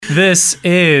This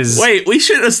is... Wait, we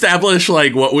should establish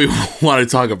like what we want to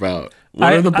talk about.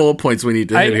 What are the bullet points we need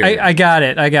to hit here? I got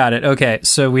it. Okay,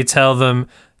 so we tell them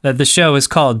that the show is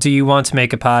called Do You Want to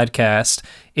Make a Podcast?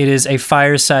 It is a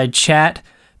fireside chat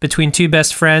between two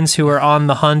best friends who are on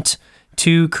the hunt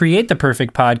to create the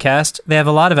perfect podcast. They have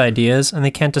a lot of ideas, and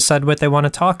they can't decide what they want to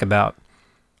talk about.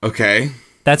 Okay.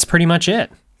 That's pretty much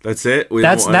it. That's it?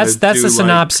 That's the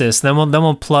synopsis. Then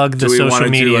we'll plug the social media. Do we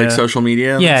want to do like social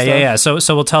media? Yeah. So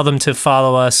we'll tell them to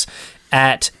follow us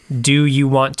at Do You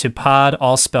Want to Pod,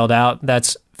 all spelled out.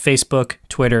 That's Facebook,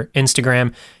 Twitter,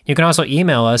 Instagram. You can also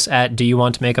email us at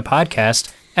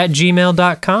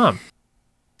doyouwanttomakeapodcast@gmail.com.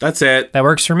 That's it. That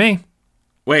works for me.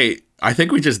 Wait, I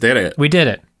think we just did it. We did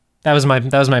it. That was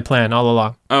my plan all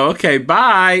along. Oh, okay.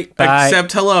 Bye.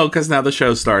 Except hello, because now the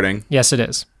show's starting. Yes, it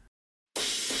is.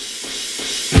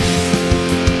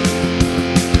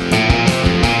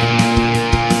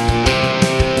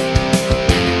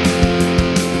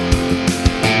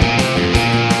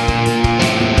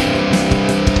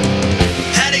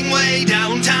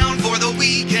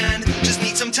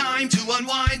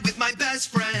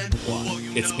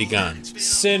 It's begun.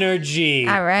 Synergy.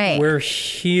 All right. We're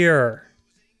here.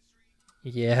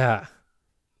 Yeah.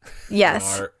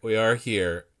 Yes. We are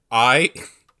here. I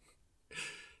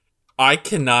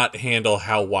cannot handle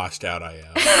how washed out I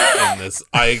am in this.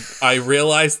 I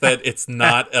realize that it's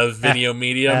not a video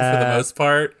medium for the most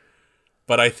part,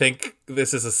 but I think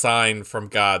this is a sign from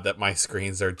God that my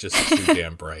screens are just too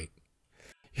damn bright.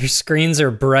 Your screens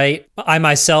are bright. I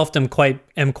myself am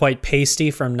quite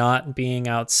pasty from not being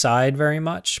outside very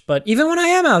much. But even when I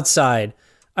am outside,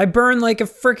 I burn like a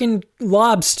freaking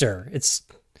lobster.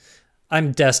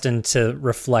 I'm destined to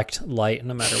reflect light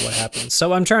no matter what happens.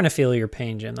 So I'm trying to feel your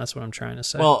pain, Jim. That's what I'm trying to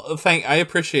say. Well, I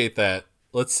appreciate that.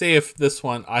 Let's see if this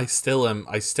one I still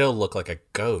look like a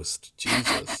ghost.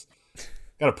 Jesus.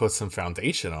 Gotta put some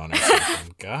foundation on it.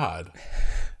 God.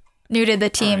 New to the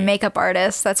team, makeup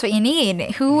artist. That's what you need.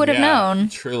 Who would have known?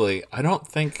 Truly. I don't.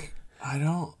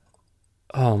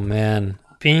 Oh, man.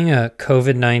 Being a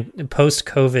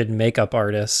post-COVID makeup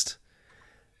artist.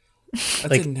 That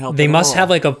didn't help they at must all. have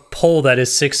like a pole that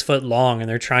is 6 foot long and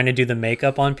they're trying to do the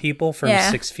makeup on people from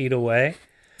 6 feet away.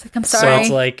 It's like, I'm sorry.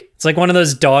 So it's like one of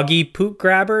those doggy poop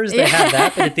grabbers. They have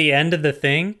that, but at the end of the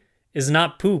thing is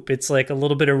not poop. It's like a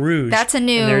little bit of rouge. That's a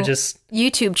new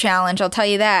YouTube challenge. I'll tell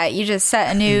you that. You just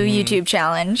set a new YouTube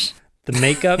challenge. The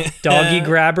makeup doggy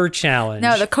grabber challenge.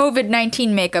 No, the COVID-19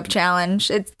 makeup challenge.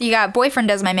 You got boyfriend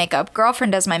does my makeup,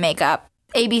 girlfriend does my makeup,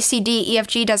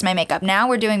 ABCDEFG does my makeup. Now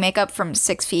we're doing makeup from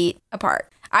 6 feet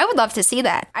apart. I would love to see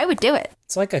that. I would do it.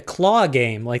 It's like a claw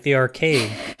game, like the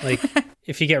arcade. Like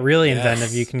if you get really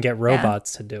inventive, you can get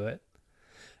robots to do it.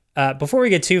 Before we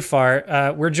get too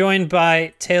far, we're joined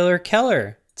by Taylor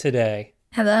Keller today.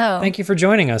 Hello. Thank you for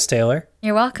joining us, Taylor.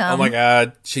 You're welcome. Oh my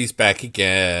God, she's back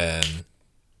again.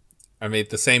 I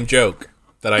made the same joke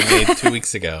that I made 2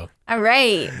 weeks ago. All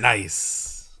right.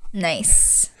 Nice. I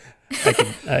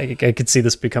could see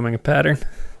this becoming a pattern.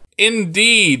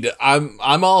 Indeed. I'm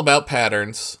all about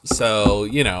patterns. So,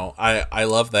 I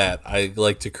love that. I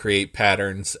like to create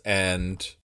patterns, and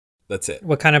that's it.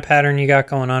 What kind of pattern you got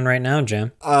going on right now,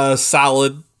 Jim? A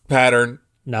solid pattern.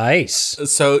 Nice.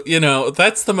 So,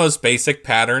 that's the most basic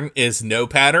pattern is no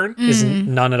pattern. Is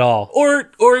none at all. Or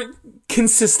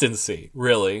consistency,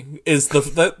 really, is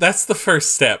that's the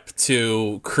first step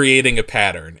to creating a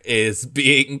pattern, is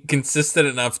being consistent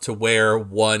enough to wear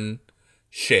one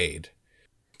shade.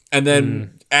 And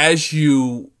then as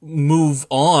you move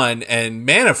on and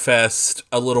manifest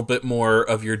a little bit more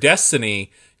of your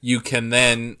destiny, you can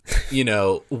then,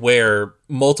 wear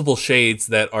multiple shades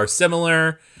that are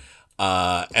similar,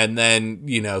 and then,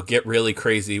 get really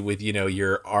crazy with,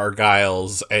 your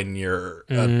Argyles and your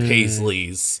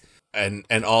Paisleys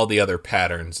and all the other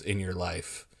patterns in your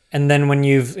life. And then when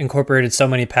you've incorporated so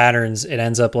many patterns, it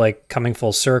ends up like coming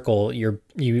full circle. You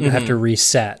have to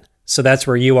reset. So that's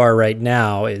where you are right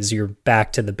now, is you're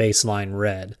back to the baseline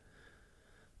red.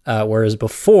 Whereas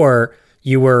before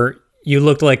you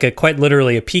looked like quite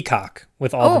literally a peacock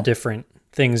with all the different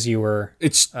things you were.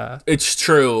 It's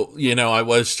true. I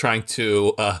was trying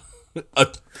to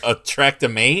attract a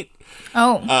mate.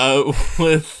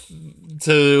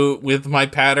 With my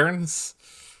patterns,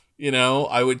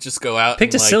 I would just go out.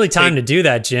 Picked a silly time to do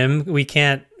that, Jim. You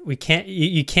can't.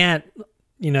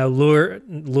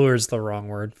 Lure's the wrong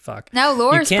word. Fuck. No,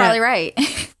 lure's probably right.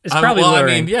 It's probably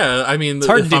luring. It's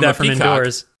hard to do that from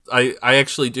indoors. I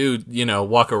actually do,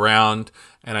 walk around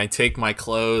and I take my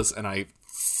clothes and I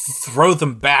throw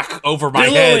them back over my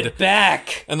head. It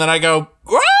back. And then I go,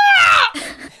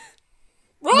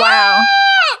 Wow.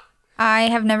 I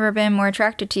have never been more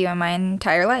attracted to you in my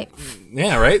entire life.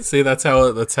 Yeah, right. See, that's how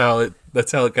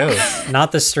it goes.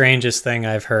 Not the strangest thing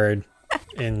I've heard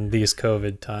in these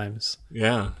COVID times.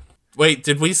 Yeah. Wait,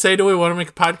 did we say do we want to make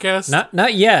a podcast?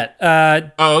 Not yet.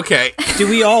 Oh, okay. Do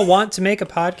we all want to make a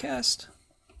podcast?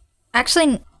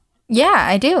 Actually, yeah,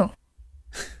 I do.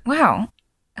 Wow.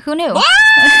 Who knew?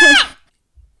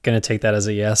 Gonna take that as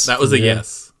a yes. That was a Yeah.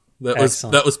 yes.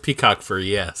 Excellent. That was Peacock for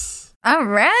yes. All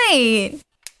right.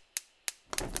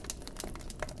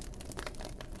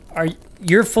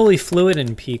 You're fully fluid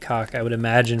in Peacock, I would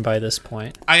imagine, by this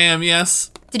point. I am, yes.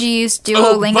 Did you use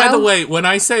Oh, Duolingo? by the way, when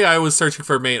I say I was searching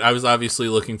for a mate, I was obviously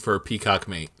looking for a peacock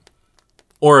mate.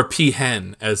 Or a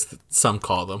peahen, as some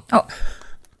call them. Oh.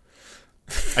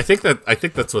 I think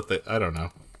that's what I don't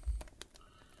know.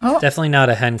 Definitely not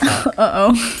a hencock.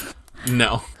 Uh-oh.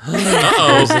 No.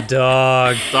 There's a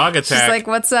dog. Dog attack. She's like,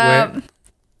 what's up?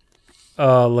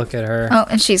 Oh, look at her. Oh,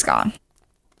 and she's gone.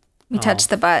 We touched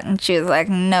the butt, and she was like,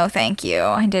 no, thank you.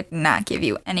 I did not give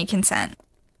you any consent.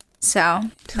 So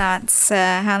that's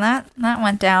how that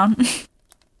went down.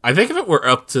 I think if it were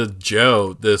up to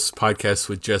Joe, this podcast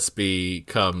would just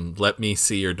become "Let me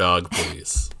see your dog,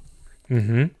 please."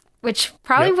 Which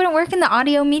probably wouldn't work in the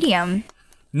audio medium.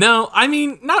 No, I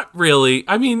mean, not really.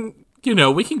 I mean,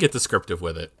 we can get descriptive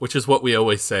with it, which is what we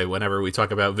always say whenever we talk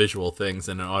about visual things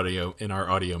in our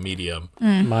audio medium.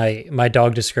 My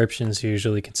dog descriptions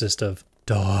usually consist of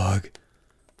dog.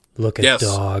 Look at Yes.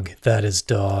 dog. That is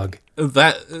dog.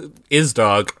 That is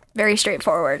dog, Very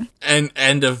straightforward. and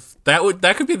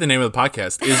that could be the name of the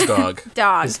podcast. Is dog.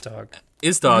 Dog. Is dog.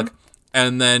 Is dog,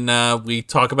 and then we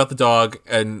talk about the dog,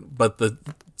 but the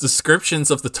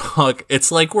descriptions of the dog,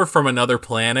 it's like we're from another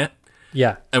planet,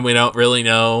 Yeah. and we don't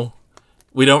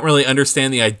really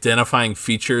understand the identifying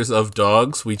features of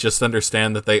dogs. We just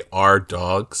understand that they are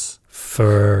dogs.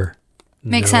 Fur.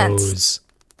 Makes nose, sense.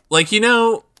 Like,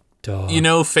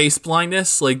 Dog. face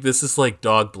blindness? Like, this is like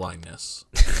dog blindness.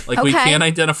 Like, we Okay. can't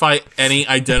identify any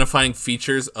identifying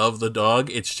features of the dog.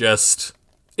 It's just,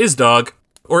 is dog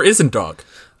or isn't dog?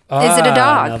 Is it a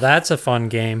dog? Now that's a fun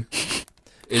game.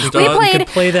 Is We dog? played- You could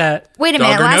play that. Wait a Dog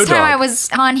minute. or no Last time dog? I was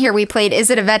on here, we played Is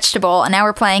It a Vegetable? And now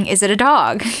we're playing Is It a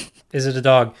Dog? Is it a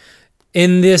dog?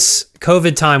 In this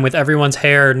COVID time with everyone's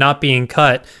hair not being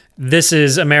cut, this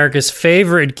is America's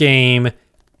favorite game.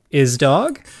 Is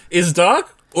dog? Is dog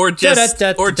or just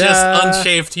Da-da-da-da-da.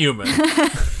 unshaved human?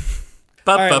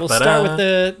 All right, we'll start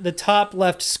with the top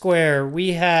left square. We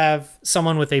have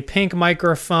someone with a pink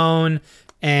microphone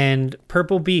and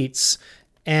purple beats.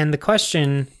 And the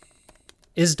question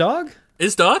is dog?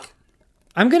 Is dog?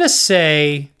 I'm going to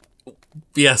say,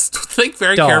 Yes. Think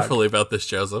very Dog. carefully about this,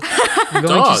 Joseph. I'm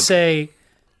going Dog. to say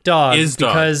dog Is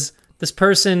dog. because this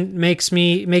person makes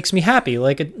me happy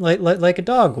like a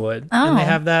dog would. And they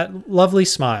have that lovely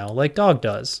smile like dog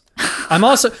does. I'm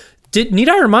also need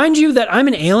I remind you that I'm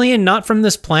an alien not from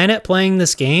this planet playing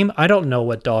this game? I don't know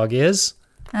what dog is.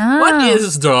 What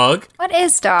is dog? What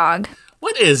is dog?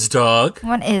 What is dog?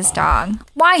 What is dog?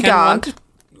 Why Can dog?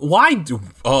 one- Why do?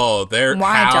 Oh, there.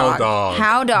 Why how dog? dog?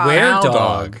 How dog? Where How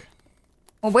dog?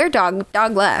 Well, where dog?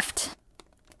 Dog left.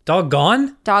 Dog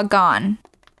gone? Dog gone.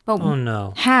 But Oh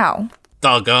no. how?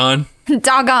 Doggone.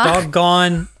 Dog on. Dog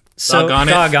gone. So Doggone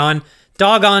it. doggone.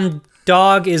 Doggone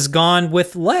dog is gone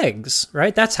with legs,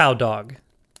 right? That's how dog.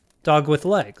 Dog with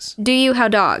legs. Do you how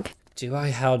dog? Do I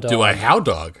how dog? Do I how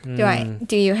dog?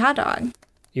 Do you how dog?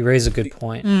 You raise a good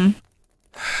point.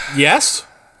 Yes.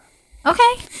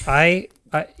 Okay.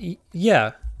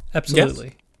 Yeah,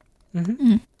 absolutely.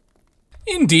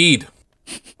 Indeed.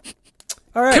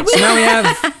 All right,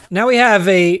 so now we have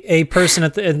a person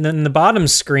in the bottom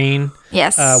screen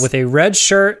Yes. with a red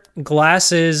shirt,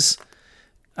 glasses,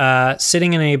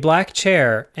 sitting in a black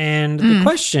chair, and the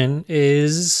question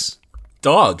is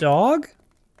Dog. dog?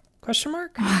 Question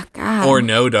mark? God. Or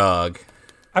no dog.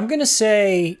 I'm gonna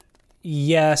say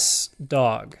yes,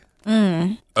 dog.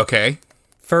 Okay.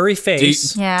 Furry Do you,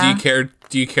 face. Yeah.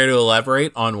 do you care to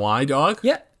elaborate on why dog?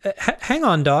 Yeah, hang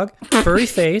on, dog. Furry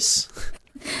face.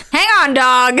 Hang on,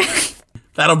 dog.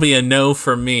 That'll be a no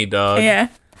from me, dog. Yeah.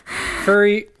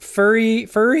 Furry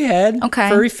head. Okay.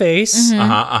 Furry face.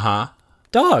 Uh-huh.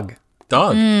 Dog.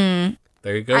 Dog.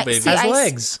 There you go, I- baby. see, Has I-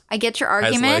 legs. I get your Has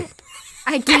argument. leg.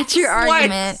 I get your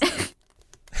argument.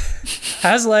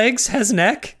 Has legs. Has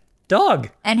neck. Dog.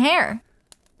 And hair.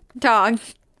 Dog.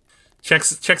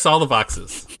 Checks all the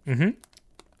boxes. All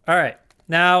right.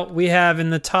 Now we have in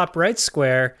the top right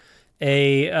square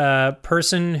a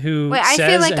person who Wait, I feel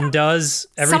says like and does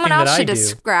everything Someone that else I should do.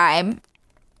 describe.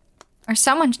 Or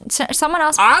someone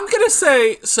else. I'm gonna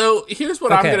say. So here's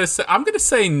what I'm Okay. gonna say. I'm gonna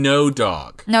say no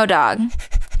dog. No dog.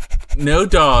 No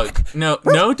dog. No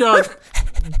dog.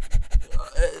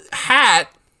 Hat.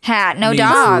 Hat, no means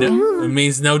dog. it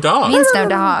means no dog. Means no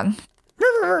dog.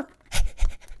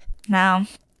 No. Me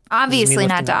Obviously lifting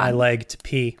not up my dog. leg to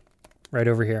pee right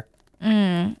over here.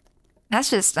 That's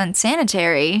just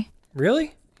unsanitary.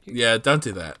 Really? Yeah, don't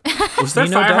do that. Was there a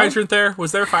You know fire dog? hydrant there?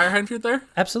 Was there a fire hydrant there?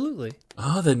 Absolutely.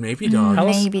 Oh, then maybe dog. How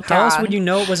Maybe how else dog. would you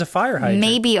know it was a fire hydrant?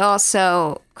 Maybe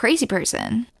also crazy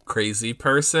person. Crazy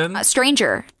person.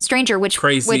 Stranger, which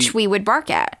Crazy- we would bark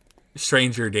at.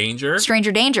 Stranger danger.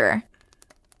 Stranger danger.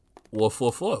 Woof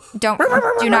woof woof. Do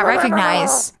not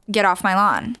recognize. Get off my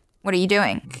lawn. What are you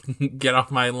doing? Get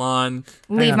off my lawn.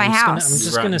 Leave Hang on, my I'm house.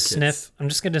 just Rotten gonna kids. sniff. I'm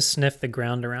just gonna sniff the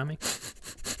ground around me.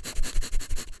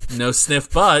 No sniff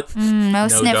butt. No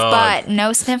sniff dog. butt.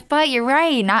 No sniff butt. You're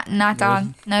right. Not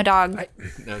dog. No dog.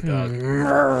 No dog.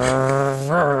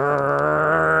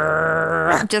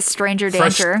 Just stranger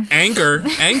Fresh danger.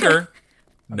 anger.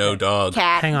 No dog.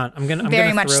 Cat. Hang on. I'm Very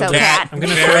gonna much throw so this- cat. I'm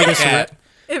gonna Very throw this. cat.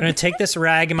 I'm gonna take this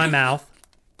rag in my mouth.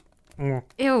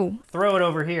 Ew. Throw it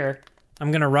over here.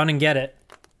 I'm gonna run and get it.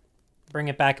 Bring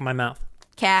it back in my mouth.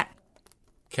 Cat.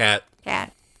 Cat.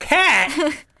 Cat.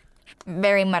 Cat.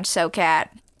 Very much so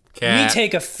cat. Cat. We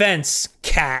take offense,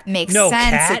 cat. Makes no,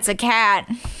 sense. Cat. It's a cat.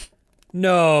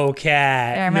 No,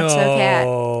 cat. Very much no, so, cat.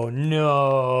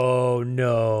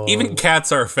 no. Even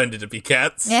cats are offended to be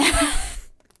cats. Yeah.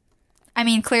 I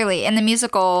mean, clearly, in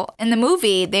the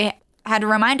movie, they had to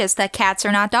remind us that cats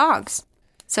are not dogs.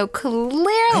 So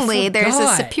clearly, there's a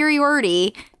forgot.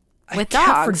 superiority with I kept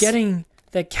dogs. forgetting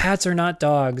that cats are not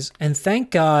dogs, and thank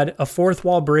God a fourth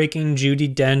wall breaking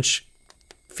Judi Dench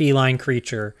feline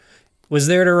creature was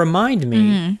there to remind me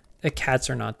Mm-hmm. that cats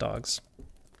are not dogs.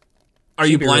 Are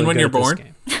you Be blind really when good you're at this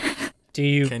born? game. Do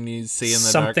you Can you see in the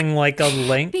something like a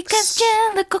lynx? Because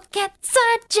jellicle cats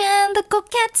are jellicle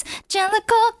cats.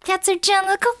 Jellicle cats are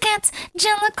jellicle cats.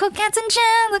 Jellicle cats and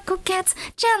jellicle cats.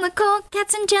 Jellicle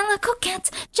cats and jellicle cats.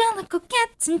 Jellicle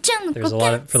cats and jellicle There's cats. a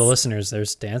lot of, for the listeners,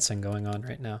 there's dancing going on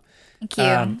right now. Thank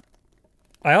you.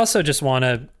 I also just want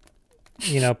to,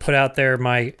 put out there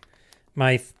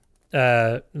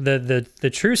the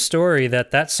true story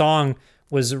that song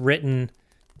was written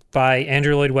by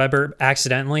Andrew Lloyd Webber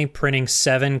accidentally printing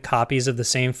 7 copies of the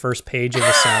same first page of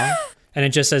the song. And it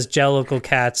just says Jellicle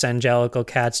Cats, Angelical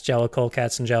Cats, Jellicle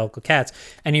Cats, Angelical Cats.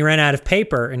 And he ran out of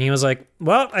paper and he was like,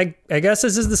 well, I guess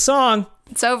this is the song.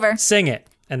 It's over. Sing it.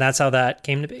 And that's how that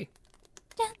came to be.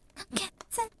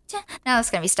 Now it's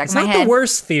going to be stuck It's in my not head. the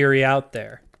worst theory out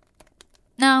there.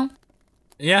 No.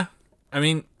 Yeah. I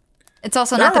mean, It's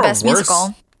also there not the are best worse-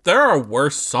 musical. There are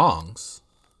worse songs.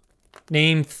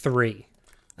 Name 3.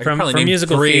 I could From probably name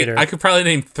musical 3. theater. I could probably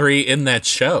name 3 in that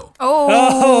show.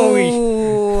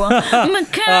 Oh.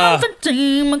 Macabre.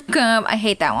 I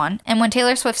hate that one. And when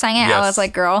Taylor Swift sang it, I Yes. was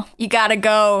like, girl, you gotta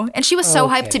go. And she was so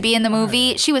hyped to Okay. be in the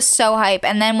movie. She was so hyped.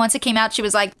 And then once it came out, she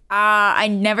was like, I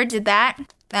never did that.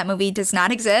 That movie does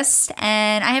not exist.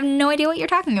 And I have no idea what you're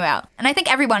talking about. And I think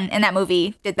everyone in that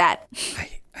movie did that.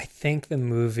 I think the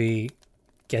movie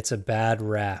gets a bad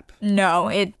rap. No,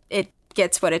 it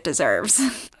gets what it deserves.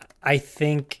 I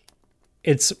think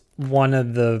it's one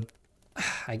of the.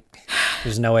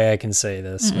 There's no way I can say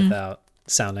this without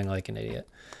sounding like an idiot.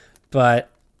 But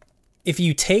if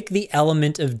you take the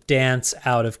element of dance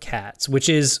out of Cats, which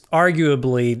is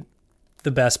arguably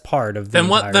the best part of the Then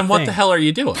what? entire Then what thing, the hell are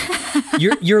you doing?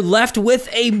 you're left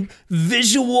with a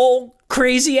visual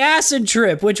crazy acid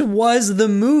trip, which was the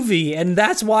movie, and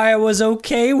that's why I was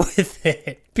okay with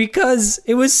it, because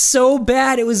it was so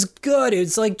bad it was good.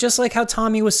 It's like just like how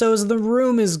Tommy Wiseau's The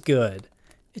Room is good.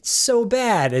 It's so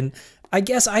bad. And I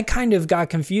guess I kind of got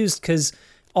confused because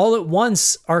all at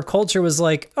once our culture was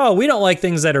like, oh, we don't like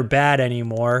things that are bad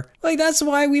anymore. Like, that's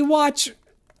why we watch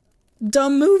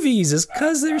dumb movies, is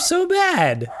because they're so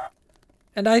bad.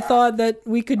 And I thought that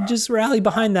we could just rally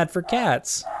behind that for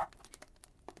Cats.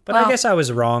 But I Well- guess I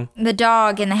was wrong. The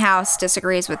dog in the house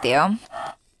disagrees with you.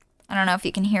 I don't know if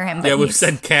you can hear him, but Yeah, we've he's-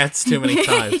 said cats too many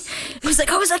times. he's like,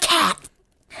 I was a cat.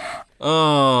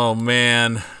 Oh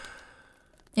man.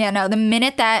 Yeah, no, the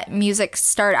minute that music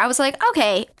started, I was like,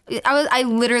 okay. I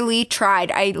literally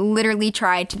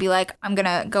tried to be like, I'm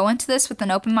gonna go into this with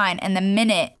an open mind. And the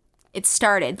minute it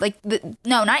started, like,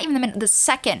 no, not even the minute, the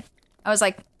second, I was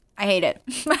like, I hate it.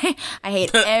 I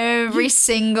hate every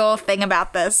single thing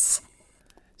about this.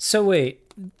 So wait,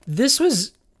 this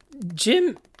was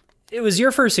Jim. It was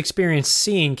your first experience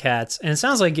seeing Cats, and it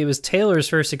sounds like it was Taylor's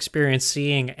first experience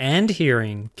seeing and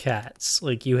hearing Cats.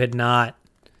 Like you had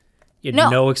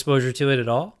no exposure to it at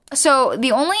all. So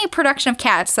the only production of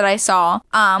Cats that I saw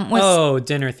was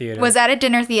Dinner theater. at a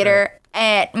dinner theater.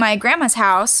 at my grandma's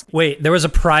house. Wait, there was a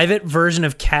private version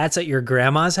of Cats at your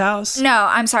grandma's house? No,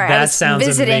 I'm sorry. That I was sounds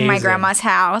visiting my amazing. grandma's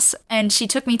house, and she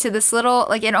took me to this little,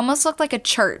 like, it almost looked like a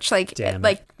church, Damn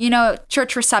like, you know,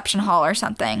 church reception hall or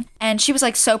something. And she was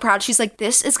like so proud. She's like,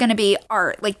 this is going to be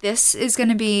art. Like, this is going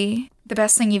to be the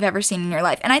best thing you've ever seen in your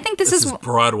life. And I think this Is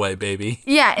Broadway, baby.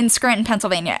 yeah, in Scranton,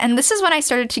 Pennsylvania. And this is when I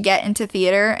started to get into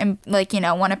theater and, like, you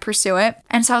know, want to pursue it.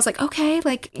 And so I was like, okay,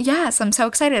 like, yes, I'm so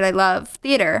excited. I love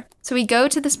theater. So we go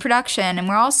to this production and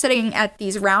we're all sitting at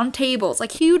these round tables,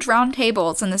 like huge round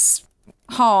tables in this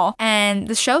hall. And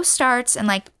the show starts and,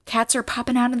 like, cats are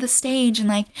popping out of the stage and,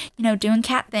 like, you know, doing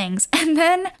cat things. And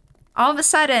then all of a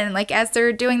sudden, like, as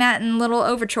they're doing that in little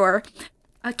overture,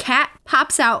 a cat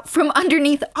pops out from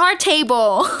underneath our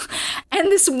table,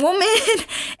 and this woman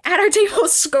at our table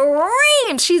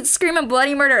screamed. She's screaming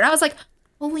bloody murder. And I was like,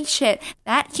 holy shit,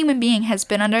 that human being has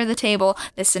been under the table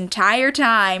this entire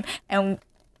time. And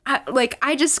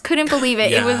I just couldn't believe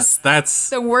it. Yeah, It was that's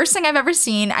the worst thing I've ever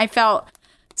seen. I felt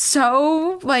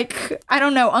so, like, I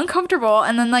don't know, uncomfortable.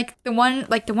 And then, like, the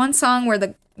one song where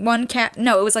the one cat,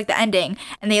 no, it was like the ending,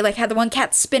 and they, like, had the one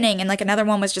cat spinning and, like, another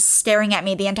one was just staring at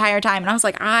me the entire time, and I was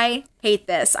like, I hate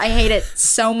this. I hate it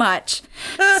so much.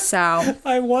 So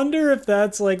I wonder if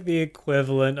that's like the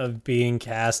equivalent of being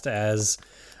cast as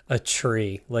a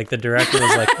tree. Like the director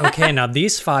was like, okay, now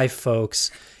these 5 folks,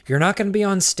 you're not going to be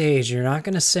on stage. You're not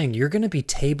going to sing. You're going to be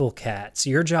table cats.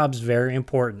 Your job's very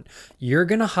important. You're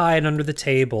going to hide under the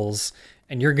tables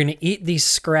and you're going to eat these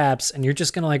scraps and you're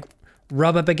just going to, like,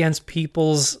 rub up against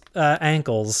people's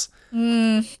ankles.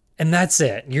 And that's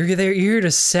it. You're there. You're here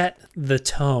to set the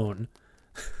tone.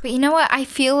 but you know what? I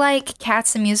feel like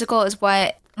Cats the musical is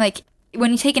what, like,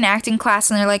 when you take an acting class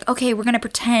and they're like, okay, we're going to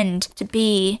pretend to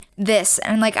be this.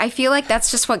 And, like, I feel like that's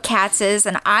just what Cats is.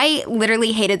 And I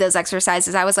literally hated those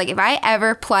exercises. I was like, if I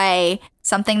ever play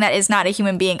something that is not a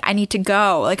human being, I need to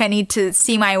go. Like, I need to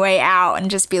see my way out and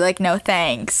just be like, no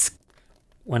thanks.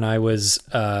 When I was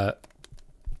an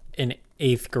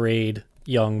 8th grade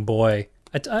young boy,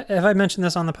 have I mentioned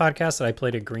this on the podcast that I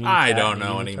played a green cat? I don't in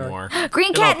know Avatar? anymore.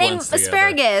 Green It cat all named blends together.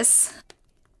 Asparagus.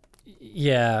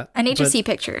 Yeah. I need to but see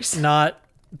pictures. Not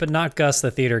Gus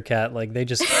the theater cat. Like, they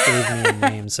just gave me a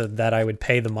name so that I would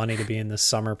pay the money to be in this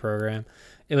summer program.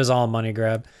 It was all a money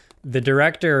grab. The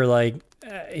director, like,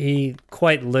 he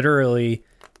quite literally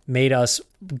made us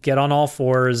get on all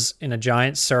fours in a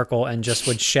giant circle and just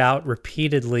would shout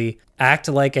repeatedly, act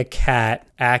like a cat,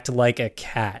 act like a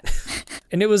cat.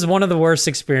 And it was one of the worst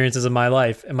experiences of my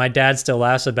life. And my dad still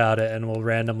laughs about it and will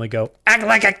randomly go, act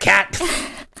like a cat.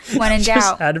 When in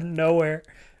Just doubt. out of nowhere.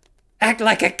 Act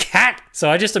like a cat. So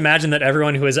I just imagine that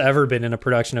everyone who has ever been in a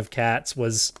production of Cats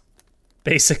was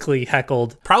basically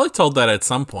heckled. Probably told that at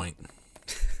some point.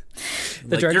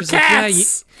 The Like, you're director's like,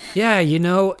 cats! yeah, you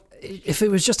know, if it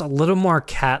was just a little more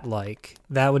cat-like,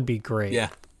 that would be great. Yeah.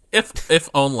 If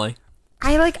only.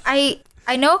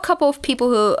 I know a couple of people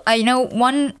who, I know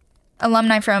one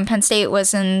alumni from Penn State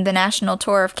was in the national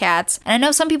tour of Cats, and I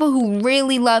know some people who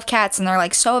really love Cats and they're,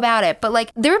 like, so about it, but,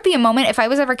 like, there would be a moment if I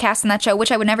was ever cast in that show,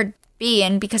 which I would never be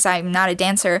in because I'm not a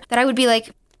dancer, that I would be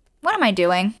like, what am I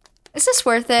doing? Is this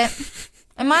worth it?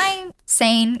 Am I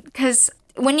sane? Because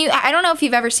I don't know if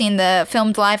you've ever seen the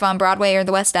filmed live on Broadway or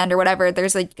the West End or whatever,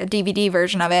 there's, like, a DVD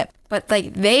version of it, but,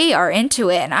 like, they are into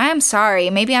it, and I'm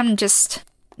sorry, maybe I'm just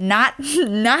not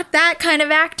that kind of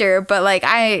actor, but, like,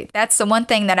 that's the one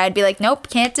thing that I'd be like, nope,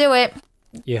 can't do it.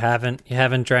 You haven't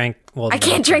drank, well, I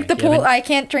can't drink the pool. I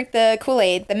can't drink the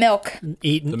Kool-Aid, the milk.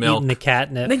 Eaten milk. the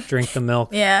catnip, drink the milk.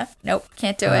 Yeah, nope,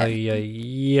 can't do it.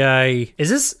 Yay.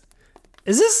 This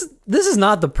is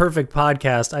not the perfect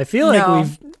podcast. I feel like No.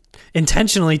 we've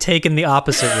intentionally taken the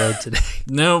opposite road today.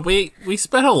 No, we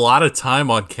spent a lot of time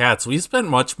on Cats. We spent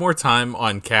much more time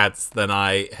on Cats than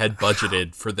I had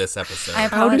budgeted for this episode. I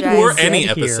How did apologize. we or get any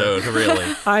here? episode,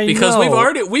 really. I because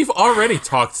know. we've already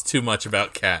talked too much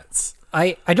about cats.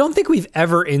 I don't think we've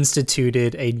ever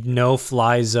instituted a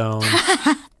no-fly zone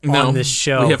No, on this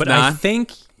show, we have but I not.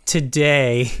 think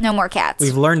today No more cats.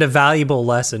 we've learned a valuable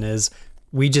lesson is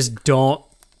we just don't.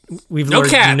 We've No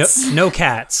learned cats. No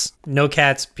cats. No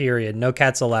cats. Period. No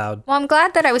cats allowed. Well, I'm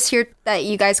glad that I was here that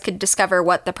you guys could discover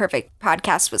what the perfect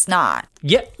podcast was not.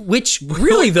 Yeah. Which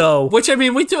really though, Which, I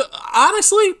mean, we do,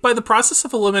 honestly, by the process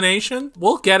of elimination,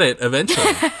 we'll get it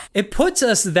eventually. it puts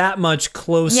us that much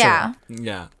closer. Yeah.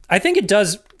 Yeah. I think it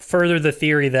does further the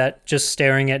theory that just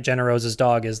staring at Jenna Rose's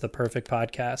dog is the perfect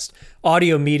podcast.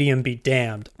 Audio medium be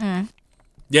damned.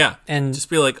 Yeah. And- just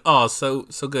be like, oh, so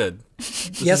good.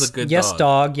 This yes, is a good yes,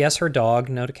 dog. Yes, her dog.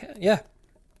 No to cat. Yeah.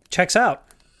 Checks out.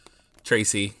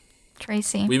 Tracy.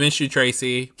 Tracy. We miss you,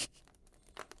 Tracy.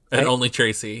 And only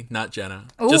Tracy, not Jenna.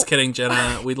 Just kidding,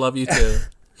 Jenna. We love you too.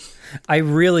 I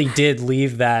really did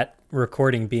leave that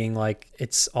recording being like,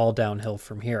 it's all downhill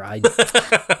from here. I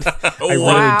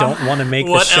really don't want to make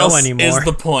the show anymore. What is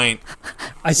the point?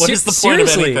 What is the point of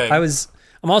seriously, anything?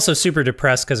 I'm also super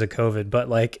depressed because of COVID, but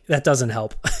like that doesn't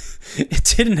help. It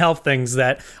didn't help things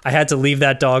that I had to leave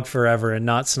that dog forever and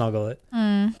not snuggle it.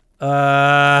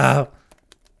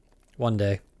 One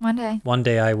day. One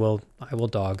day I will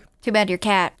dog. Too bad you're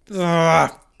cat.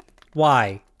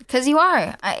 Why? Because you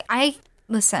are. I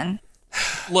listen.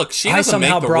 Look, she I doesn't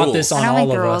somehow make the brought rules. this on I don't all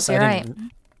make the of rules, us. you're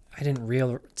I didn't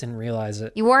realize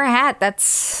it. You wore a hat.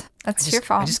 That's your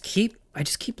fault. I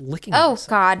just keep licking. Oh myself.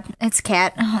 God, it's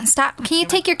cat. Stop. Can you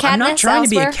take your catness I'm not trying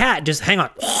elsewhere? to be a cat. Just hang on.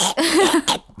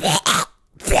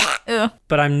 Ew.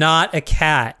 But I'm not a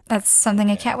cat. That's something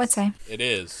a cat would say. It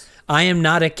is. I am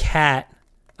not a cat.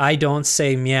 I don't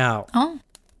say meow. Oh,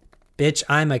 Bitch,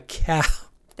 I'm a cow.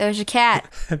 Doja Cat.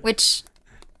 Which,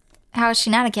 how is she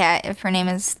not a cat if her name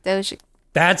is Doja?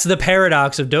 That's the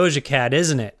paradox of Doja Cat,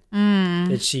 isn't it?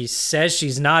 That she says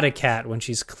she's not a cat when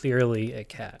she's clearly a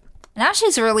cat. Now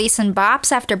she's releasing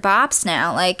bops after bops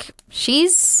now. Like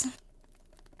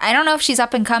I don't know if she's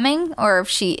up and coming or if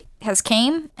she has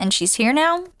came and she's here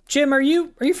now. Jim, are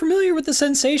you familiar with the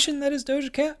sensation that is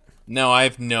Doja Cat? No, I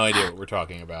have no idea what we're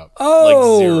talking about. Oh,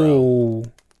 Like zero.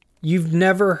 You've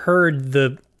never heard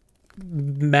the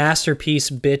masterpiece,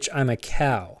 "Bitch, I'm a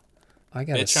Cow." I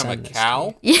gotta Bitch, I'm a send this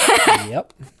cow? to you.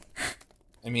 Yep.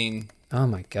 I mean, Oh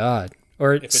my god.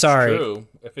 Or if it's sorry. true,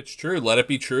 if it's true, let it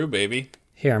be true, baby.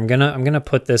 Here, I'm gonna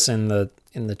put this in the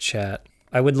chat.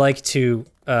 I would like to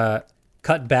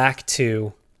cut back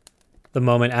to the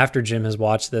moment after Jim has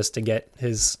watched this to get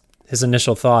his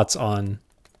initial thoughts on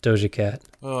Doja Cat.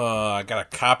 I gotta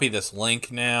copy this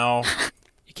link now.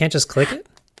 You can't just click it?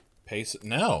 Paste it.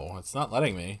 No, it's not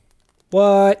letting me.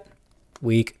 What?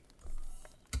 Weak.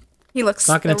 He looks It's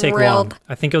not gonna take long.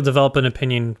 I think you'll develop an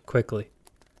opinion quickly.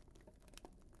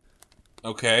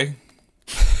 Okay.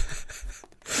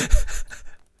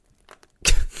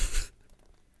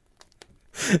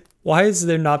 Why has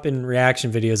there not been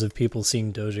reaction videos of people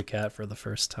seeing Doja Cat for the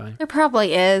first time? There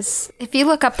probably is. If you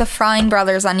look up the Frying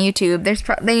Brothers on YouTube, there's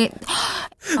they. Oh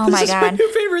my This is my God.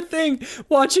 new favorite thing.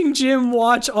 Watching Jim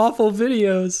watch awful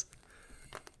videos.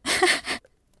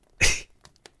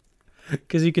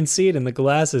 Because you can see it in the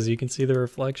glasses. You can see the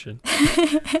reflection.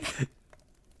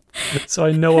 So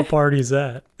I know what party's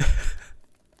at.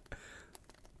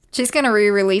 She's gonna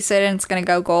re-release it and it's gonna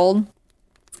go gold.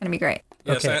 It's gonna be great.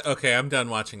 Yes. Okay. Okay. I'm done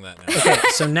watching that now. Okay,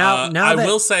 so now I that...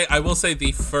 will say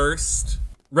the first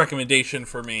recommendation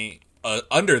for me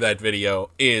under that video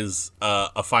is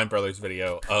a Fine Brothers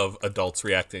video of adults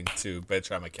reacting to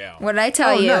 "Bitch, I'm a Cow." What did I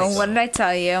tell Oh, you? nice. What did I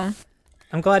tell you?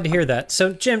 I'm glad to hear that.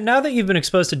 So, Jim, now that you've been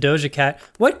exposed to Doja Cat,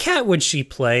 what cat would she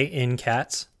play in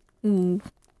Cats? She's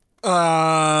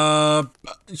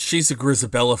a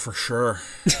Grisabella for sure.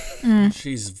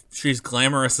 She's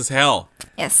glamorous as hell.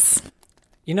 Yes.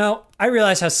 You know, I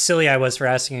realize how silly I was for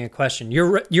asking a question.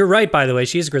 You're right, by the way.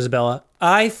 She's Grisabella.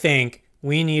 I think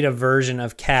we need a version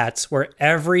of Cats where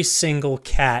every single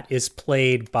cat is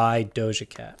played by Doja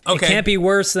Cat. Okay. It can't be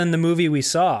worse than the movie we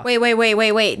saw.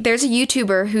 Wait. There's a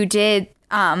YouTuber who did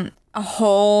a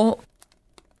whole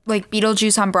like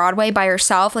Beetlejuice on Broadway by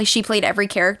herself. Like she played every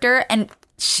character and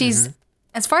she's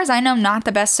as far as I know, not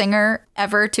the best singer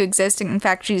ever to exist. In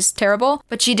fact, she's terrible.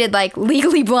 But she did like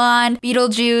Legally Blonde,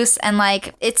 Beetlejuice, and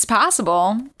like it's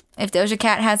possible if Doja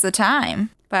Cat has the time.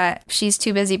 But she's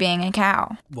too busy being a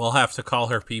cow. We'll have to call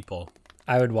her people.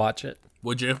 I would watch it.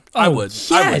 Would you? Oh, I would.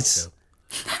 yes. I would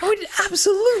too. I would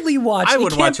absolutely watch it. I It would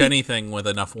can't watch be- anything with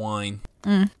enough wine.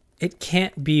 It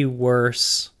can't be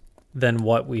worse than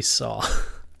what we saw.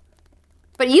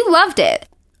 But you loved it.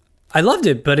 I loved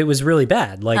it, but it was really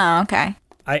bad. Like, Oh, okay.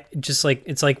 I just like,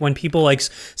 it's like when people like,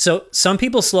 so some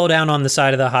people slow down on the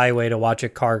side of the highway to watch a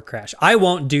car crash. I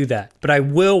won't do that, but I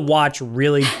will watch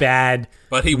really bad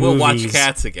But he will watch movies.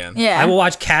 Cats again. Yeah. I will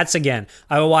watch Cats again.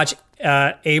 I will watch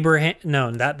Abraham.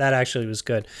 No, that actually was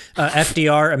good.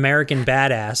 FDR, American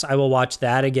Badass. I will watch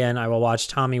that again. I will watch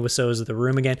Tommy Wiseau's The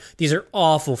Room again. These are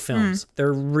awful films.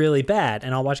 They're really bad,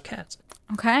 and I'll watch Cats.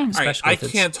 Okay. All right, Especially I if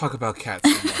it's- can't talk about Cats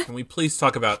anymore. Can we please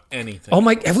talk about anything? Oh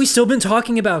my! Have we still been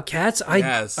talking about Cats?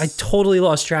 Yes. I totally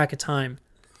lost track of time.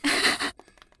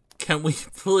 Can we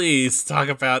please talk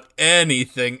about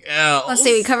anything else? Let's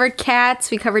see. We covered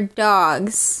cats. We covered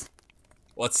dogs.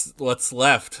 What's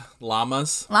left?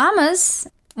 Llamas? Llamas.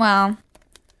 Well,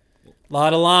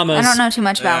 Lot of llamas. I don't know too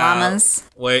much about Yeah. llamas.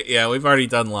 Wait, yeah, we've already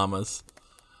done llamas.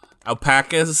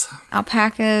 Alpacas?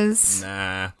 Alpacas.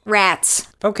 Nah. Rats.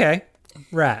 Okay.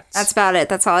 Rats. That's about it.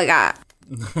 That's all I got.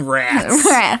 Rats.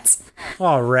 Rats.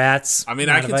 Oh, rats. I mean,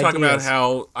 I'm I out can of talk about ideas.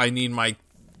 how I need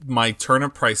my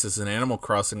turnip prices in Animal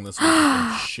Crossing this week.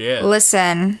 Oh, shit.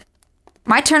 Listen,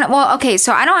 my turn. Well, okay,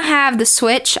 so I don't have the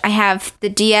Switch. I have the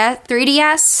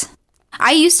 3DS.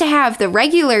 I used to have the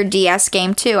regular DS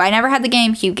game too. I never had the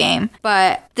GameCube game,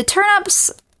 but the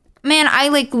turnips. Man, I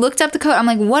looked up the code. I'm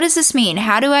like, what does this mean?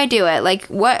 How do I do it? Like,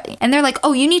 what? And they're like,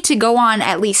 oh, you need to go on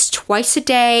at least twice a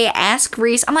day, ask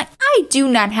Reese. I'm like, I do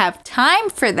not have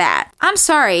time for that. I'm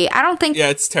sorry. I don't think Yeah,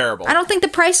 it's terrible. I don't think the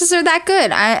prices are that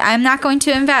good. I'm not going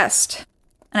to invest.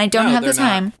 And I don't have the they're not.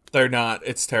 time. They're not.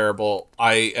 It's terrible.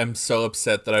 I am so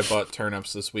upset that I bought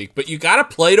turnips this week. But you gotta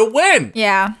play to win.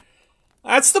 Yeah.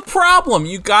 That's the problem.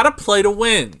 You gotta play to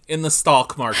win in the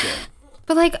stock market.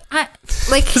 But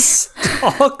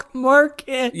Stock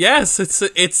market. Yes,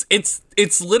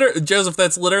 it's literally, Joseph.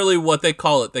 That's literally what they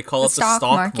call it. They call it the stock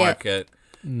market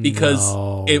because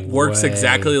it works way.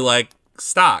 exactly like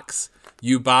stocks.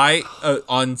 You buy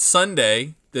on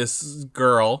Sunday. This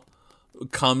girl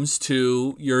comes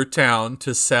to your town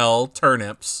to sell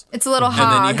turnips. it's a little And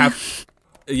hog. then you have,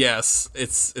 yes,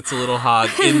 it's a little hog.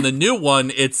 In the new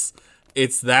one, it's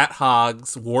that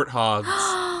hog's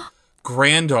warthog's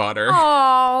granddaughter,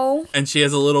 Oh. and she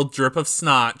has a little drip of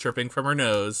snot dripping from her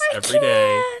nose every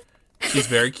day. She's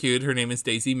very cute. Her name is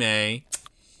Daisy May.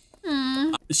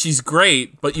 She's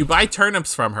great, but you buy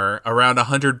turnips from her around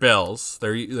 100 bells.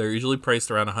 They're usually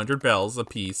priced around 100 bells a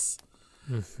piece.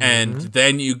 And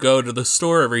then you go to the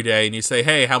store every day and you say,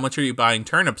 hey, how much are you buying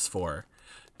turnips for?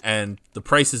 And the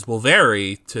prices will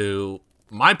vary to,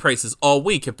 my prices all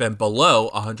week have been below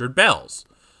 100 bells.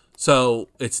 So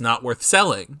it's not worth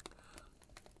selling.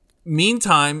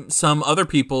 Meantime, some other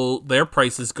people, their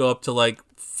prices go up to like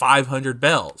 500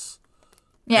 bells.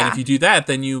 Yeah. And if you do that,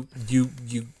 then you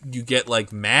get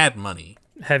like mad money.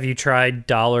 Have you tried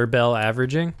dollar bell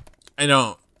averaging? I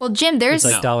know. Well, Jim, there's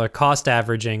It's like dollar cost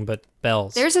averaging, but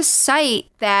bells. there's a site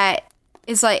that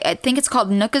is like, I think it's called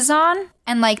Nookazon,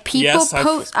 and like people Yes, I've-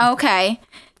 post. Oh, okay.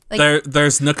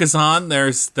 There's Nookazon,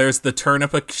 there's the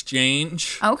Turnip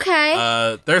Exchange.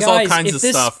 Okay. There's Guys, all kinds if of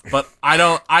this- stuff, but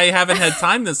I haven't had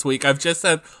time this week. I've just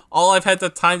had, all I've had the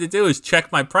time to do is check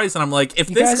my price, and I'm like, if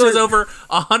this guys goes are- over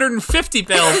 150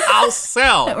 bells, I'll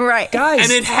sell. right. Guys,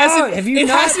 And it hasn't, have you it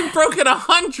not? hasn't broken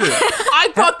 100. I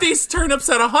bought these turnips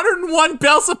at 101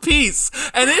 bells a piece,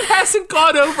 and it hasn't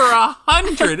gone over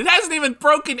 100. It hasn't even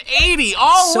broken 80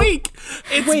 all So- week.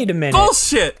 It's Wait a minute.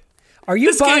 bullshit. Are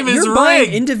you this buying? game is You're buying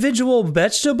rigged. individual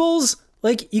vegetables.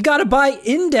 Like you got to buy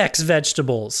index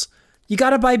vegetables. You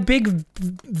got to buy big,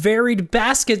 varied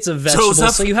baskets of vegetables,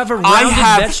 Joseph, so you have a I rounded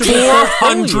have vegetable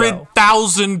portfolio.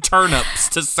 400,000 turnips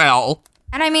to sell.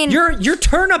 And I mean, You're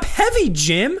turnip heavy,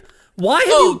 Jim. Why have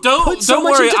Oh, you don't put so don't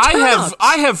much worry. into turnips?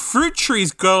 I have fruit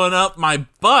trees growing up my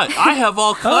butt. I have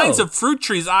all kinds Oh. of fruit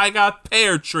trees. I got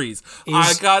pear trees.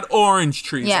 I got orange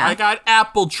trees. Yeah. I got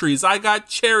apple trees. I got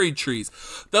cherry trees.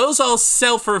 Those all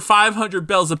sell for 500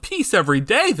 bells a piece every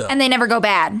day, though. and they never go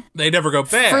bad. They never go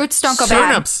bad. Fruits don't go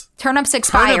Turnips. bad. Turnips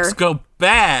expire. Turnips go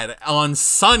bad on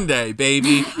Sunday,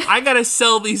 baby. I gotta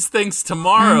sell these things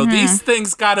tomorrow. These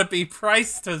things gotta be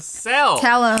priced to sell.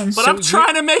 Tell 'em. But I'm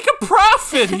trying to make a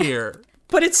profit here.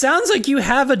 But it sounds like you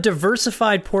have a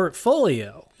diversified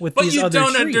portfolio with But these you other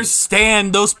don't trees.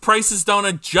 understand. Those prices don't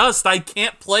adjust. I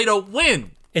can't play to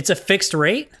win. It's a fixed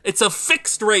rate. It's a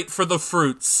fixed rate for the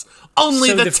fruits. Only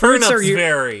So the fruits turnips your-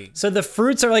 vary. So the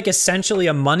fruits are like essentially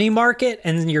a money market,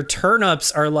 and your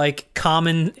turnips are like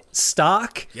common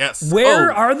stock. Yes.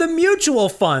 Where Oh. are the mutual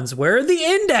funds? Where are the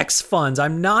index funds?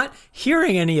 I'm not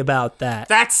hearing any about that.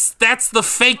 That's the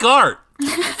fake art.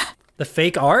 The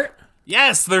fake art?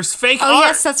 Yes, there's fake Oh art.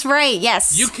 yes, that's right.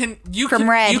 Yes. You From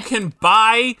Red. can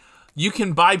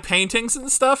buy paintings and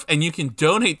stuff, and you can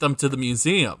donate them to the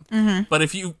museum. Mm-hmm. But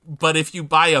if you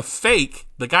buy a fake,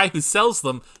 the guy who sells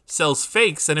them sells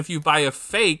fakes, and if you buy a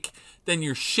fake, then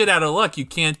you're shit out of luck. You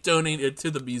can't donate it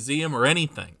to the museum or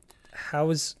anything.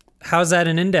 How's that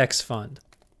an index fund?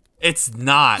 It's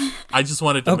not. I just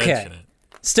wanted to Okay. mention it.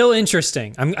 Still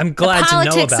interesting. I'm glad to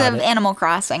know Politics about of it. Animal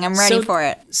Crossing. I'm ready So- for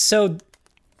it.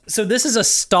 So this is a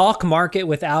stock market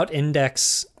without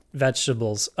index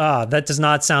vegetables. That does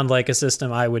not sound like a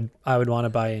system I would want to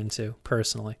buy into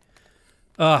personally.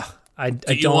 I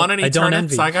Do you don't want any I don't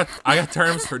turnips? envy. I got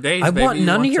turnips for days. I baby. want You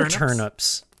none of your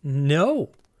turnips? turnips.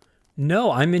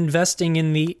 No, I'm investing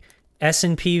in the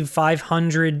S&P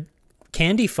 500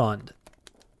 candy fund.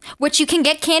 Which you can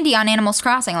get candy on Animals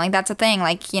Crossing. Like that's a thing.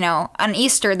 Like, you know, on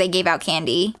Easter they gave out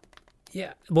candy.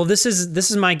 Yeah. Well, this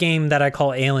is my game that I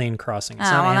call Alien Crossing. It's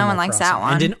not well, no Animal one likes that Crossing.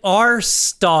 one. And in our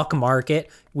stock market,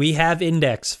 we have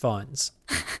index funds.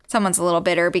 Someone's a little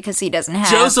bitter because he doesn't have.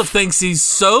 Joseph thinks he's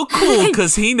so cool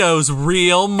because he knows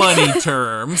real money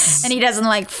terms. And he doesn't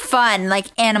like fun, like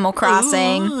Animal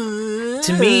Crossing.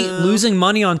 To me, losing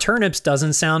money on turnips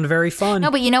doesn't sound very fun.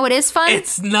 No, but you know what is fun?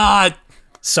 It's not.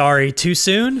 Sorry, too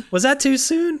soon? Was that too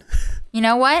soon? You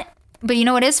know what? But you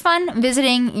know what is fun?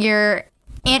 Visiting your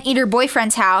anteater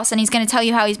boyfriend's house, and he's going to tell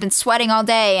you how he's been sweating all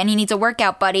day and he needs a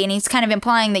workout buddy, and he's kind of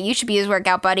implying that you should be his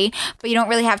workout buddy, but you don't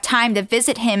really have time to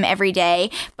visit him every day.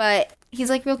 But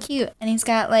he's like real cute, and he's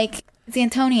got like, it's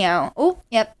Antonio. Oh,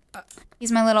 yep.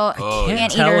 He's my little Can't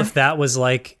anteater. tell if that was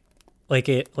like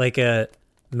a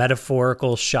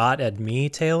metaphorical shot at me,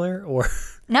 Taylor, or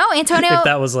No, Antonio. if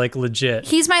that was like legit.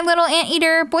 He's my little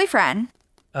anteater boyfriend.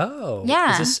 Oh,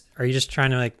 Yeah. Are you just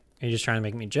trying to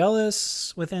make me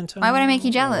jealous with Antonio? Why would I make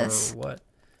you jealous? Or what?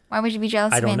 Why would you be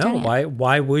jealous I of don't know. Antonio?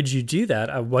 Why would you do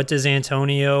that? What does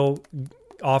Antonio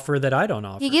offer that I don't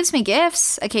offer? He gives me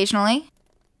gifts occasionally.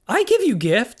 I give you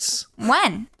gifts.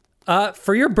 When?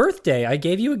 For your birthday, I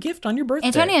gave you a gift on your birthday.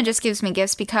 Antonio just gives me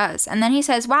gifts because. And then he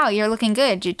says, wow, you're looking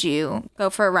good. Did you go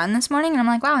for a run this morning? And I'm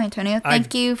like, wow, Antonio,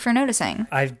 thank you for noticing.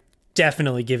 I've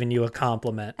definitely given you a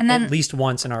compliment And then- at least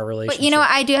once in our relationship. But you know what?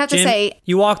 I do have to Jim, say,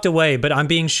 you walked away, but I'm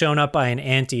being shown up by an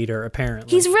anteater, apparently.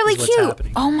 he's really is what's cute.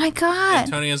 happening. Oh my God.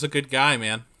 Antonio's a good guy,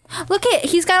 man. Look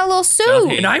he's got a little Don't suit.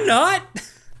 hate. And I'm not.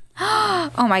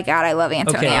 Oh my God, I love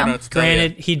Antonio. Okay, no, it's tell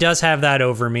granted, he does have that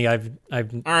over me. I've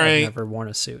right. never worn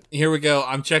a suit. Here we go.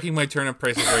 I'm checking my turnip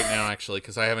prices right now, actually,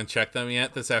 because I haven't checked them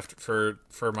yet.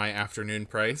 For my afternoon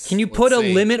price. Can you Let's put a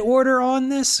see. limit order on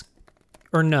this,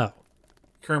 or no?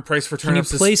 Current price for you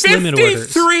turnips place is limit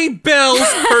orders? 53 bells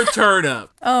per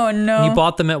turnip. Oh no. You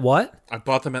bought them at what? I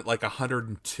bought them at like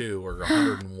 102 or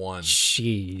 101.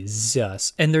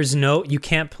 Jesus. And you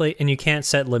can't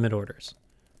set limit orders.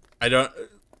 I don't.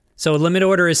 So a limit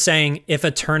order is saying if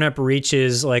a turnip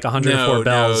reaches like 104 No,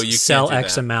 bells, you can't sell do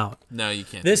X that. amount. No, you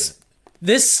can't.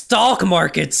 This stock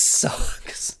market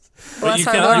sucks. But you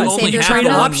that's can how I only say have trade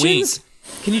one options? week.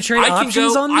 Can you trade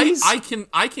options on these?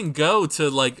 I can go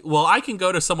to I can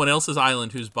go to someone else's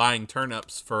island who's buying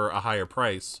turnips for a higher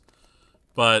price,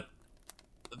 but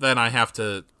then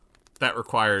that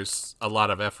requires a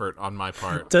lot of effort on my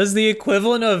part. Does the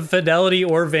equivalent of Fidelity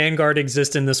or Vanguard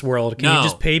exist in this world? Can No. you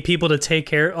just pay people to take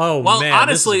care? Oh Well, man,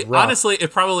 honestly, this is rough.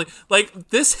 it probably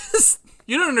this is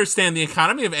you don't understand. The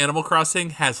economy of Animal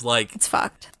Crossing has It's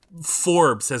fucked.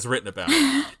 Forbes has written about.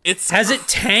 It's Has it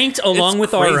tanked along with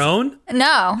crazy. our own?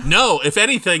 No. No, if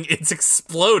anything, it's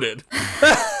exploded.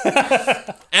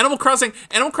 Animal Crossing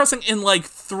in like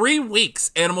 3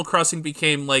 weeks, Animal Crossing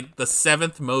became like the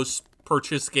 7th most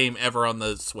purchased game ever on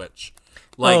the Switch.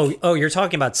 Like, oh, you're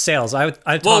talking about sales. I'm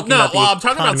well, talking no, about the I'm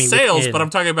talking about economy sales, within. but I'm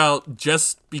talking about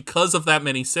just because of that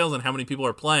many sales and how many people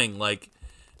are playing. Like,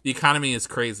 the economy is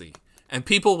crazy, and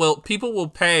people will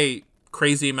pay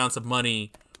crazy amounts of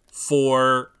money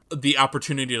for the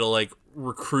opportunity to like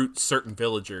recruit certain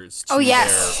villagers to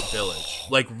yes. their village,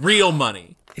 like real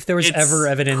money. If there was It's ever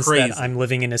evidence crazy. that I'm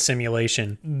living in a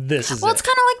simulation, this is Well, it. it's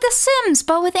kind of like The Sims,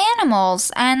 but with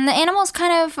animals. And the animals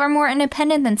kind of are more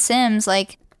independent than Sims.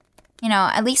 Like,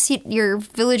 at least your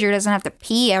villager doesn't have to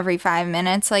pee every 5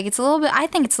 minutes. Like, I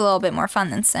think it's a little bit more fun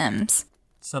than Sims.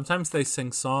 Sometimes they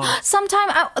sing songs.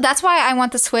 That's why I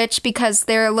want the Switch, because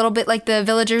they're a little bit like the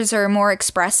villagers are more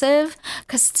expressive.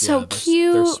 Because it's so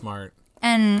cute. They're smart.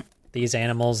 And These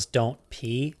animals don't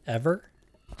pee ever.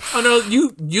 Oh no,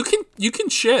 you can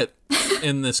shit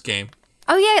in this game.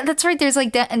 oh yeah, that's right. There's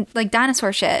like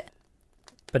dinosaur shit.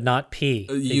 But not pee.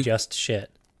 They you- just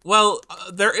shit. Well,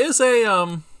 there is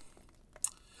a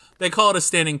they call it a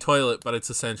standing toilet, but it's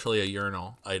essentially a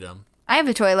urinal item. I have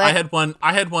a toilet.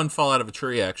 I had one fall out of a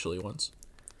tree actually once.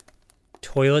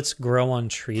 Toilets grow on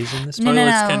trees in this No, place? no,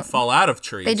 Toilets no. can fall out of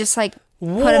trees. They just like put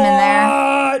them in there.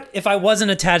 What? If I wasn't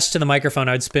attached to the microphone,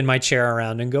 I'd spin my chair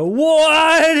around and go,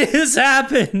 "What is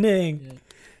happening?"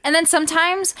 And then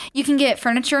sometimes you can get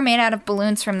furniture made out of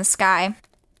balloons from the sky.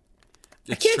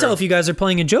 I can't tell if you guys are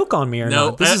playing a joke on me or no,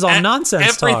 not. This is all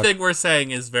nonsense talk. Everything we're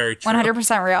saying is very true.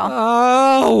 100% real.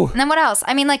 Oh, And then what else?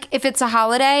 I mean, like, if it's a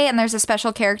holiday and there's a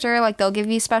special character, like, they'll give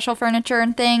you special furniture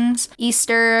and things.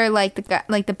 Easter, like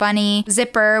the bunny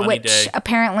Zipper, Bunny which Day.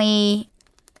 apparently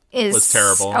is... Was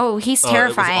terrible. Oh, he's it was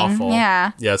terrifying. awful.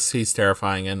 Yeah. Yes, he's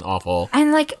terrifying and awful.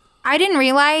 And, like, I didn't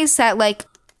realize that, like,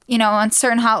 on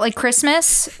certain like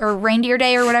Christmas or Reindeer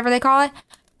Day or whatever they call it,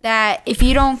 that if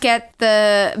you don't get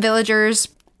the villagers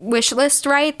wish list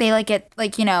right, they like get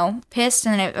like, you know, pissed,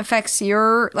 and it affects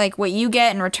your like what you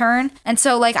get in return. And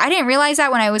so like I didn't realize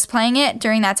that when I was playing it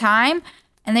during that time,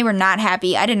 and they were not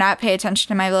happy. I did not pay attention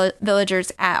to my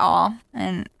villagers at all,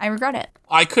 and I regret it.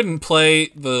 I couldn't play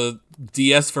the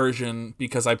DS version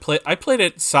because I played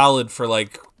it solid for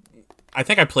like, I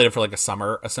think I played it for like a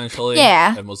summer essentially.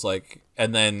 Yeah. And was like,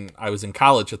 and then I was in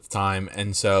college at the time,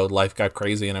 and so life got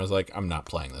crazy, and I was like, I'm not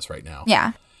playing this right now.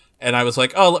 Yeah. And I was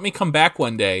like, oh, let me come back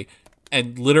one day,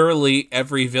 and literally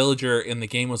every villager in the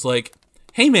game was like,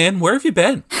 hey man, where have you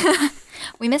been?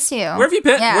 We miss you. Where have you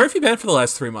been? Yeah. Where have you been for the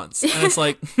last 3 months? And it's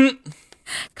like,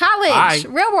 College,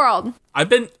 real world. I've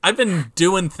been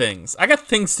doing things. I got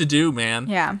things to do, man.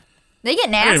 Yeah. They get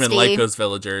I nasty. don't even like those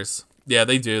villagers. Yeah,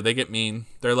 they do. They get mean.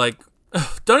 They're like,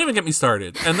 ugh, don't even get me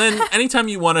started. And then anytime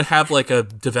you want to have like a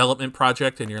development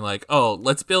project and you're like, oh,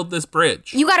 let's build this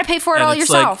bridge. You got to pay for it And all it's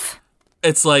yourself.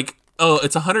 It's like, oh,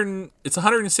 it's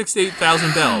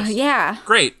 168,000 bells. Yeah.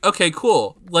 Great. Okay,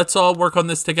 cool. Let's all work on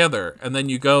this together. And then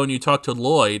you go and you talk to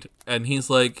Lloyd, and he's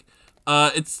like,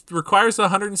 it requires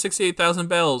 168,000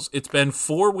 bells. It's been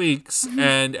 4 weeks,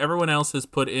 and everyone else has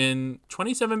put in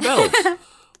 27 bells.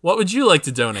 What would you like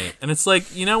to donate? And it's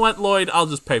like, you know what, Lloyd? I'll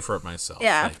just pay for it myself.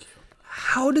 Yeah. Thank you.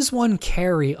 How does one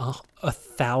carry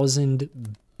 1,000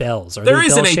 bells? Are There they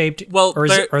is an bell-shaped, well, or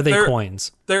are they there-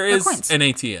 coins? There is coins. an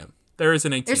ATM. There is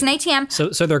an ATM. There's an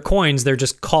ATM. So they're coins. They're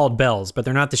just called bells, but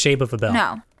they're not the shape of a bell.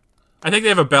 No. I think they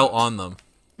have a bell on them.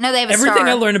 No, they have a Everything star.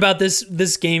 I learned about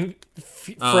this game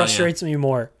frustrates me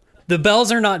more. The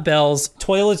bells are not bells.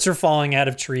 Toilets are falling out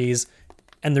of trees,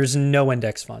 and there's no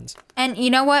index funds. And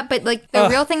you know what? But like the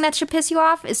real thing that should piss you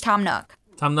off is Tom Nook.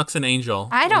 Tom Nook's an angel.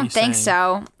 I What are you don't think saying?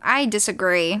 so. I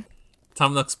disagree.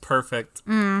 Tom Nook's perfect.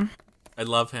 I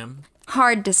love him.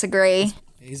 Hard disagree.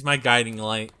 He's my guiding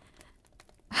light.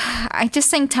 I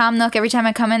just think Tom Nook every time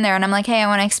I come in there and I'm like, hey, I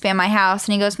want to expand my house.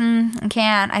 And he goes, I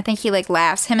can't. I think he like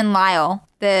laughs. Him and Lyle,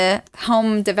 the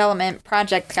home development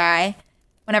project guy,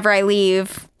 whenever I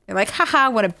leave, they're like, haha,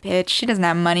 what a bitch. She doesn't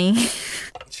have money.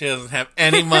 She doesn't have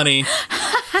any money.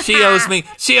 She owes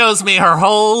me her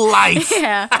whole life.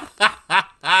 Yeah.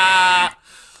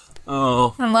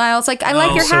 Oh. And Lyle's like, I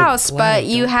like your so house, glad but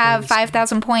you don't have waste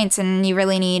 5,000 points and you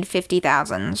really need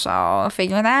 50,000. So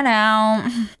figure that out.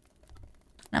 And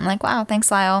I'm like, wow,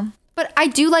 thanks, Lyle. But I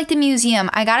do like the museum.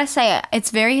 I gotta say it. It's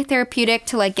very therapeutic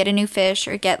to like get a new fish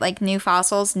or get like new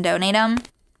fossils and donate them.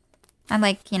 I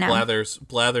like, you know.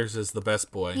 Blathers is the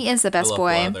best boy. He is the best I love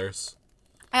boy. Blathers.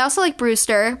 I also like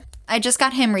Brewster. I just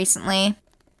got him recently.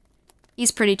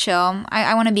 He's pretty chill.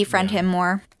 I want to befriend him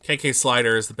more. KK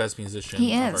Slider is the best musician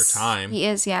He of is. our time. He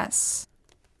is, yes.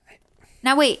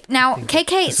 Now wait. Now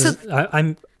KK. So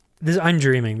I'm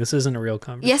dreaming. This isn't a real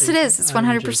conversation. yes, it is. It's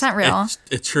 100% real.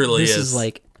 It truly This is. is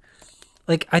like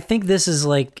I think this is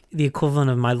like the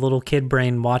equivalent of my little kid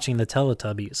brain watching the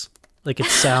Teletubbies. Like it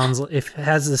sounds, it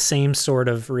has the same sort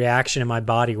of reaction in my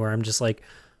body where I'm just like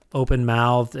open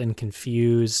mouthed and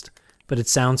confused, but it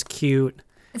sounds cute.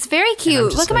 It's very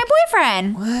cute. just Look at my like,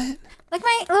 boyfriend. What? Like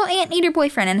my little anteater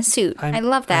boyfriend in a suit. I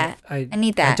love that. I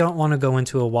need that. I don't want to go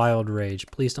into a wild rage.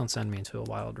 Please don't send me into a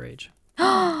wild rage.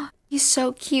 He's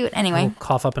so cute. Anyway, I'll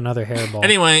cough up another hairball.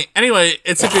 Anyway,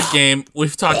 it's a good game.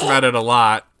 We've talked about it a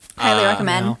lot. highly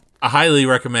recommend. no. I highly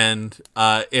recommend.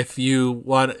 If you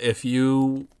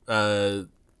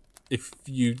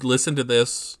listen to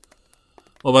this,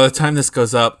 well, by the time this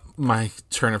goes up, my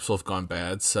turnips will have gone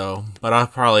bad. So, but I'll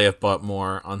probably have bought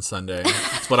more on Sunday.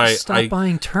 That's what Stop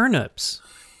buying turnips.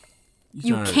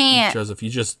 You don't- can't. Joseph. You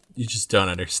just don't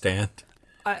understand.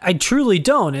 I truly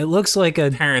don't. It looks like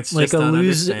a Parents like just a don't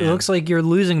lose. It understand. looks like you're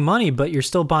losing money, but you're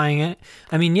still buying it.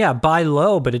 I mean, yeah, buy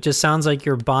low, but it just sounds like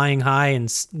you're buying high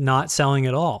and not selling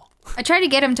at all. I tried to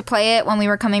get him to play it when we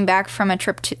were coming back from a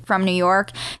trip from New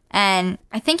York, and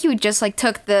I think he just like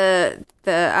took the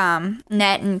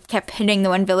net and kept hitting the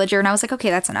one villager, and I was like,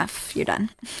 okay, that's enough. You're done.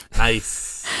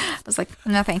 Nice, I was like,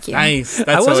 no, thank you. nice. That's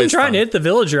I wasn't always trying fun. to hit the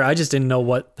villager. I just didn't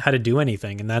know how to do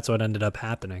anything, and that's what ended up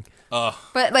happening.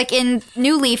 But like in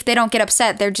New Leaf, they don't get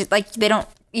upset. They're just like they don't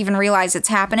even realize it's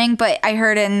happening. But I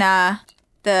heard in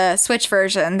the Switch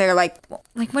version, they're like,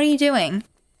 what are you doing?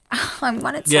 I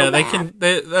want it so Yeah, they bad. can.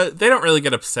 They don't really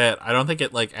get upset. I don't think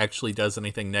it like actually does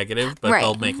anything negative, but Right.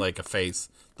 they'll make like a face.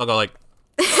 They'll go like,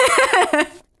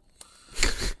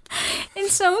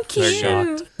 It's so they're cute.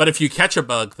 shocked. But if you catch a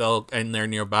bug, and they're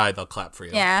nearby, they'll clap for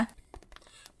you. Yeah.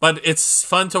 But it's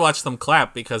fun to watch them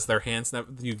clap because their hands never.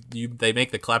 They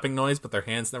make the clapping noise, but their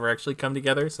hands never actually come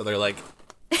together. So they're like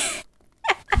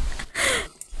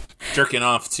jerking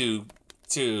off to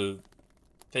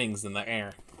things in the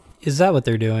air. Is that what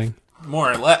they're doing?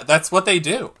 More or less, that's what they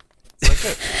do. It's like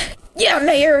Yeah,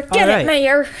 Mayor. Get All right. it,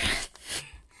 Mayor.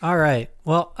 All right.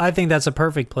 Well, I think that's a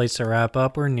perfect place to wrap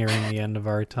up. We're nearing the end of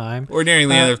our time. We're nearing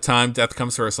the end of time. Death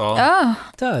comes for us all. Oh,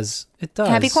 It does. It does.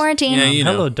 happy quarantine. Yeah, you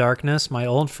know. Hello, darkness, my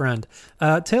old friend.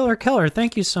 Taylor Keller,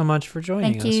 thank you so much for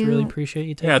joining Thank us. you. Really appreciate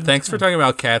you taking Yeah, the thanks for time. talking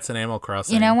about cats and Animal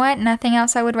Crossing. You know what? Nothing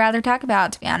else I would rather talk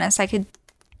about, to be honest. I could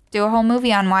do a whole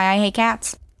movie on why I hate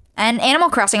cats. And Animal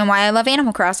Crossing and why I love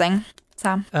Animal Crossing.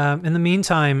 So, In the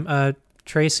meantime,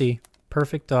 Tracy,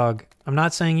 perfect dog. I'm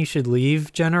not saying you should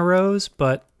leave Jenna Rose,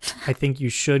 but I think you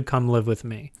should come live with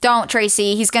me. don't,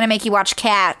 Tracy. He's going to make you watch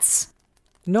Cats.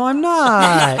 No, I'm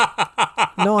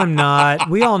not. No, I'm not.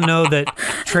 We all know that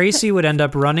Tracy would end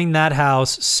up running that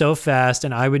house so fast,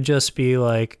 and I would just be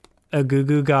like a goo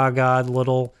goo gaga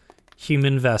little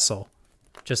human vessel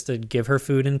just to give her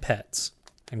food and pets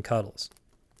and cuddles.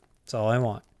 That's all I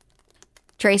want.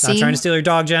 Tracy, Not trying to steal your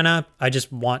dog, Jenna. I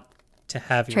just want to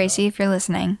have you. Tracy, if you're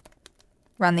listening,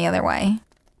 run the other way.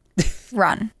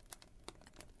 Run.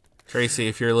 Tracy,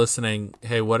 if you're listening,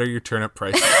 hey, what are your turnip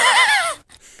prices?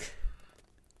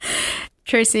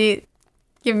 Tracy,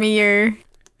 give me your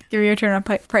turnip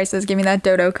prices. Give me that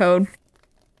dodo code.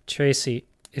 Tracy,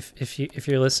 if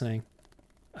you're listening,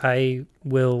 I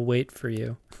will wait for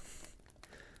you.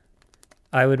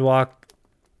 I would walk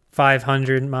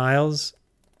 500 miles,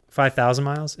 5,000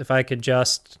 miles if I could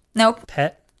just Nope.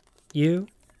 pet you.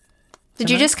 Did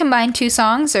you just combine two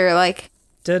songs or like?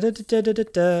 Da da da da da da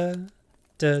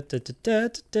da da da da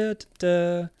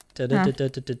da da da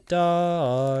da da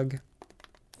dog.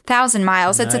 1,000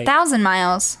 miles. It's Night. 1,000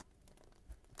 miles.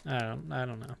 I don't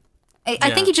know.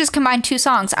 I think you just combined two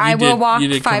songs. I will walk you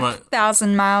did combine-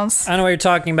 5,000 miles. I know what you're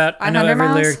talking about. I know 500 every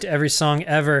miles? lyric to every song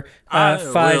ever. I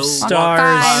 5 will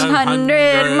stars.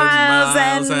 500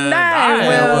 miles and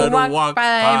I will walk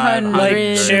 500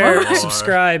 Like, share, more.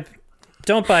 subscribe.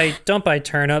 Don't buy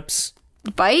turnips.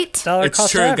 Bite? Dollar It's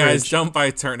cost true, average. guys. Don't buy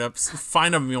turnips.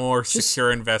 Find a more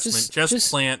secure investment. Just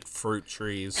just- plant fruit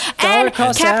trees. Dollar And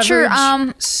cost capture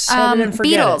average, set it and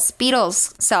forget beetles.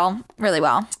 Beetles sell really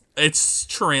well. It's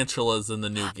tarantulas in the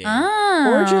new game.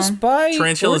 Or just buy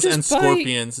Tarantulas or just and buy-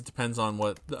 scorpions. It depends on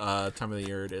what time of the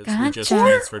year it is. We just Gotcha.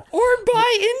 transferred. Or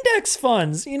buy index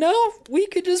funds. You know, we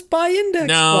could just buy index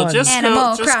No, funds. just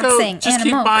Animal go. Just Crossing, go. Just keep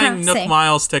Animal buying Nook Crossing.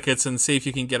 Miles tickets and see if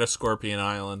you can get a Scorpion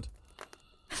Island.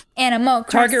 Animal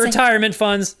Crossing. Target retirement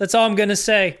funds. That's all I'm gonna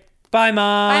say. Bye,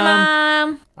 mom. Bye,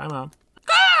 Mom. Bye, Mom.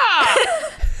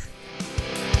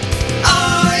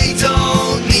 I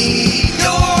don't need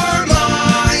your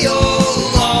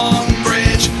mile-long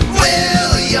bridge.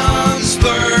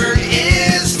 Williamsburg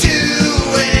is too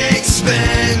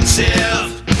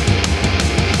expensive.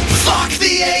 Fuck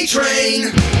the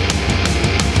A-train.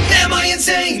 Am I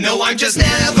insane? No, I'm just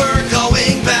never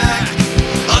going back.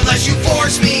 Unless you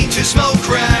force me to smoke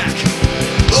crack.